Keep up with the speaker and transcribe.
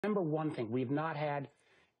Remember one thing, we've not had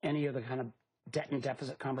any of the kind of debt and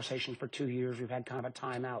deficit conversations for 2 years. We've had kind of a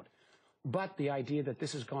timeout. But the idea that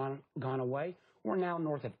this has gone away, we're now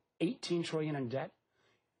north of $18 trillion in debt.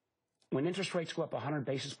 When interest rates go up 100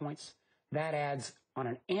 basis points, that adds on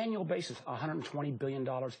an annual basis $120 billion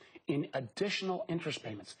in additional interest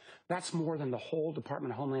payments. That's more than the whole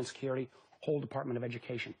Department of Homeland Security, whole Department of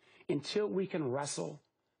Education. Until we can wrestle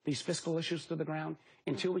these fiscal issues to the ground,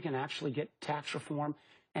 until we can actually get tax reform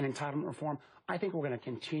and entitlement reform, I think we're going to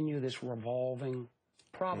continue this revolving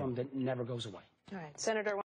problem that never goes away. All right, Senator.